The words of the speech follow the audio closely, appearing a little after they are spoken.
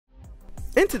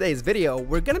In today's video,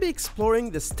 we're gonna be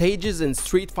exploring the stages in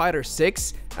Street Fighter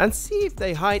 6 and see if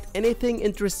they hide anything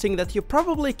interesting that you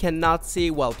probably cannot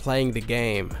see while playing the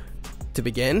game. To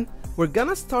begin, we're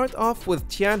gonna start off with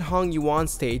Tianhong Yuan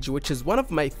stage, which is one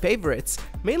of my favorites,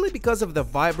 mainly because of the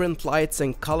vibrant lights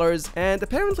and colors, and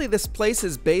apparently this place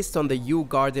is based on the Yu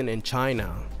Garden in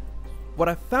China. What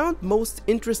I found most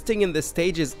interesting in this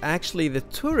stage is actually the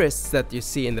tourists that you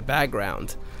see in the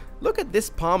background. Look at this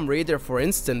palm reader, for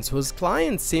instance, whose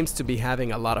client seems to be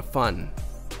having a lot of fun.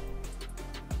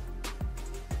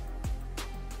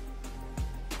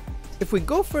 If we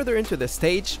go further into the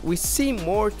stage, we see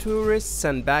more tourists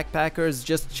and backpackers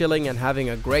just chilling and having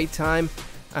a great time.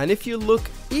 And if you look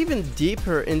even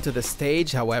deeper into the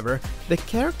stage, however, the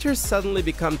characters suddenly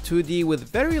become 2D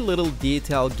with very little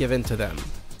detail given to them.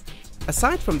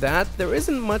 Aside from that, there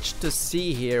isn't much to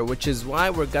see here, which is why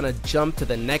we're gonna jump to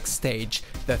the next stage,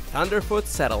 the Thunderfoot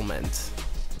Settlement.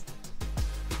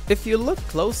 If you look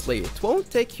closely, it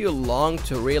won't take you long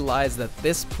to realize that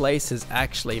this place is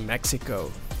actually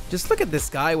Mexico. Just look at this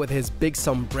guy with his big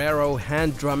sombrero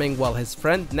hand drumming while his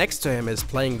friend next to him is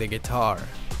playing the guitar.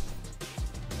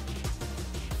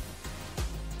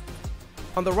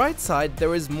 On the right side,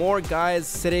 there is more guys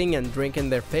sitting and drinking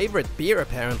their favorite beer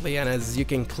apparently, and as you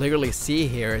can clearly see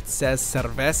here, it says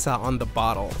cerveza on the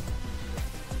bottle.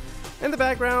 In the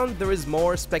background, there is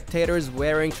more spectators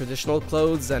wearing traditional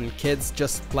clothes and kids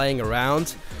just playing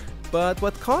around. But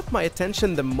what caught my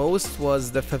attention the most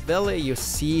was the favela you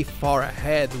see far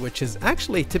ahead, which is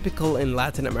actually typical in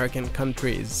Latin American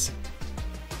countries.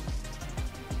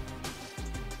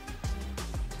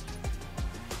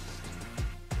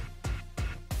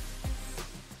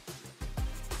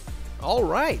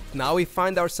 Alright, now we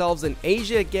find ourselves in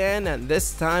Asia again, and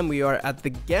this time we are at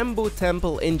the Genbu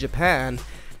Temple in Japan.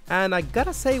 And I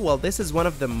gotta say, well, this is one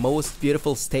of the most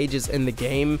beautiful stages in the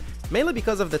game, mainly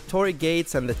because of the torii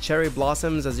gates and the cherry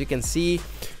blossoms, as you can see.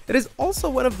 It is also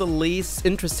one of the least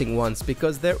interesting ones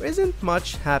because there isn't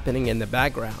much happening in the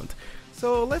background.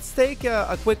 So let's take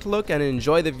a quick look and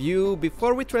enjoy the view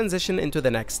before we transition into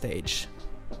the next stage.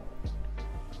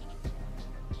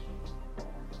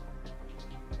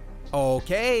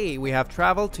 Okay, we have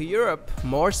traveled to Europe,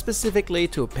 more specifically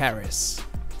to Paris.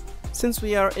 Since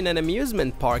we are in an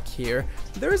amusement park here,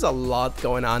 there is a lot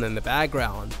going on in the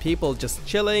background. People just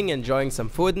chilling, enjoying some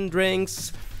food and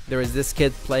drinks. There is this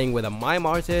kid playing with a mime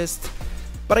artist.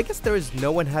 But I guess there is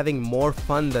no one having more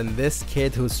fun than this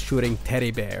kid who's shooting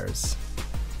teddy bears.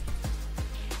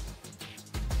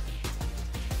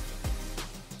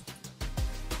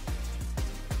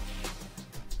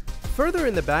 Further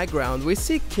in the background, we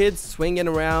see kids swinging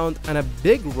around and a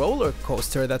big roller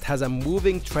coaster that has a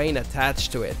moving train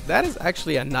attached to it. That is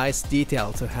actually a nice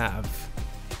detail to have.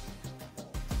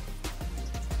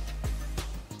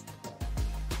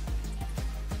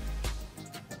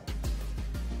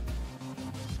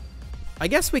 I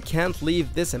guess we can't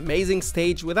leave this amazing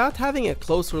stage without having a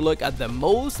closer look at the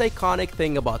most iconic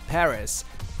thing about Paris,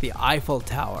 the Eiffel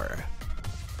Tower.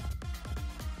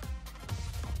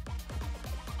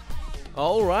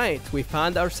 Alright, we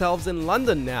found ourselves in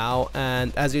London now,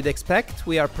 and as you'd expect,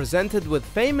 we are presented with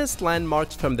famous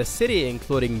landmarks from the city,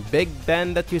 including Big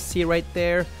Ben that you see right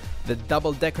there, the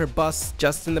double-decker bus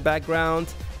just in the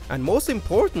background, and most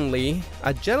importantly,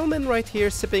 a gentleman right here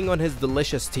sipping on his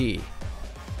delicious tea.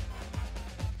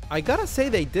 I gotta say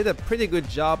they did a pretty good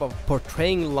job of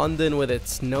portraying London with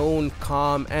its known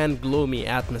calm and gloomy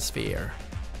atmosphere.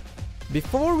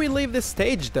 Before we leave this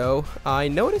stage though, I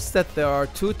noticed that there are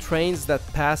two trains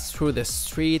that pass through the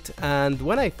street, and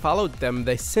when I followed them,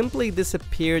 they simply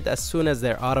disappeared as soon as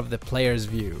they're out of the player's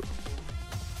view.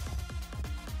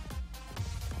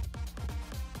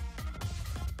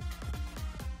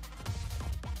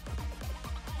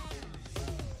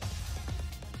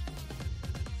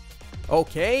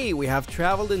 Okay, we have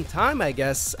traveled in time, I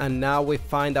guess, and now we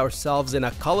find ourselves in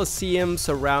a Colosseum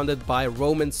surrounded by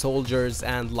Roman soldiers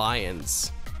and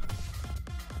lions.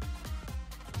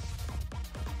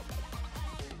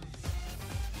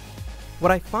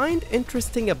 What I find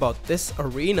interesting about this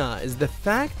arena is the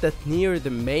fact that near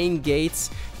the main gates,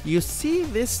 you see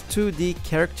this 2D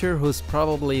character who's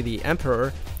probably the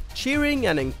Emperor, cheering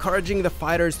and encouraging the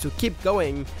fighters to keep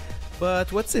going.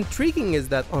 But what's intriguing is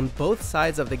that on both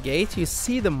sides of the gate you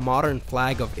see the modern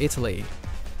flag of Italy.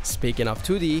 Speaking of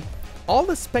 2D, all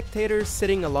the spectators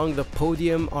sitting along the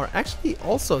podium are actually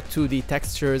also 2D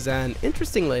textures, and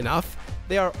interestingly enough,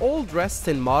 they are all dressed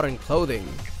in modern clothing.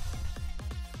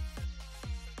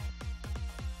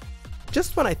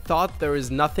 Just when I thought there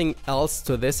is nothing else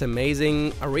to this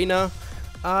amazing arena,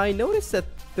 I noticed that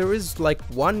there is like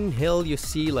one hill you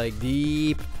see like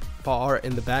deep far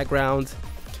in the background.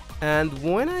 And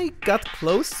when I got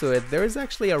close to it, there is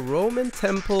actually a Roman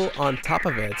temple on top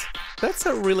of it. That's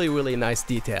a really nice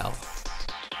detail.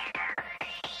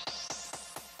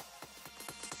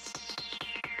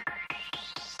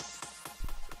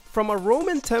 From a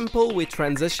Roman temple, we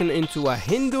transition into a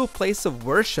Hindu place of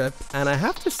worship, and I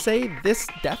have to say, this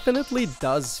definitely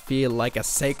does feel like a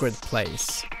sacred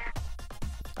place.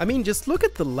 I mean, just look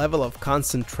at the level of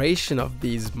concentration of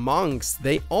these monks.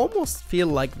 They almost feel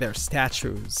like they're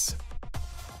statues.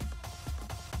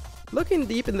 Looking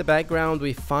deep in the background,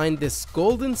 we find this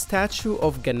golden statue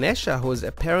of Ganesha, who is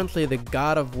apparently the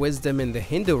god of wisdom in the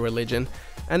Hindu religion,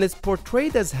 and is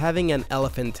portrayed as having an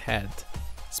elephant head.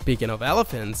 Speaking of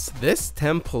elephants, this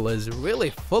temple is really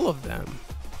full of them.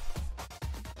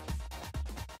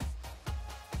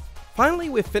 Finally,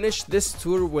 we finished this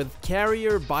tour with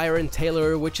Carrier Byron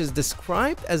Taylor, which is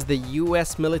described as the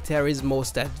US military's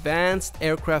most advanced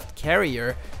aircraft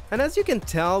carrier, and as you can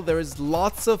tell, there is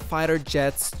lots of fighter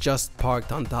jets just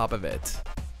parked on top of it.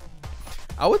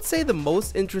 I would say the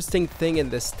most interesting thing in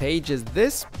this stage is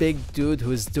this big dude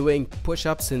who is doing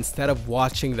push-ups instead of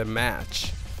watching the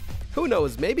match. Who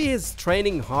knows, maybe he's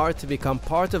training hard to become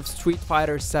part of Street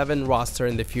Fighter 7 roster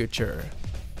in the future.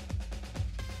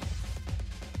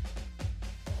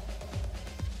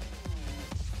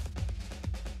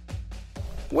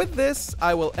 With this,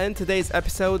 I will end today's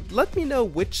episode. Let me know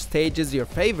which stage is your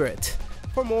favorite.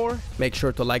 For more, make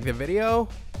sure to like the video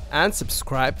and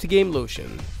subscribe to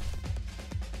Gamelution.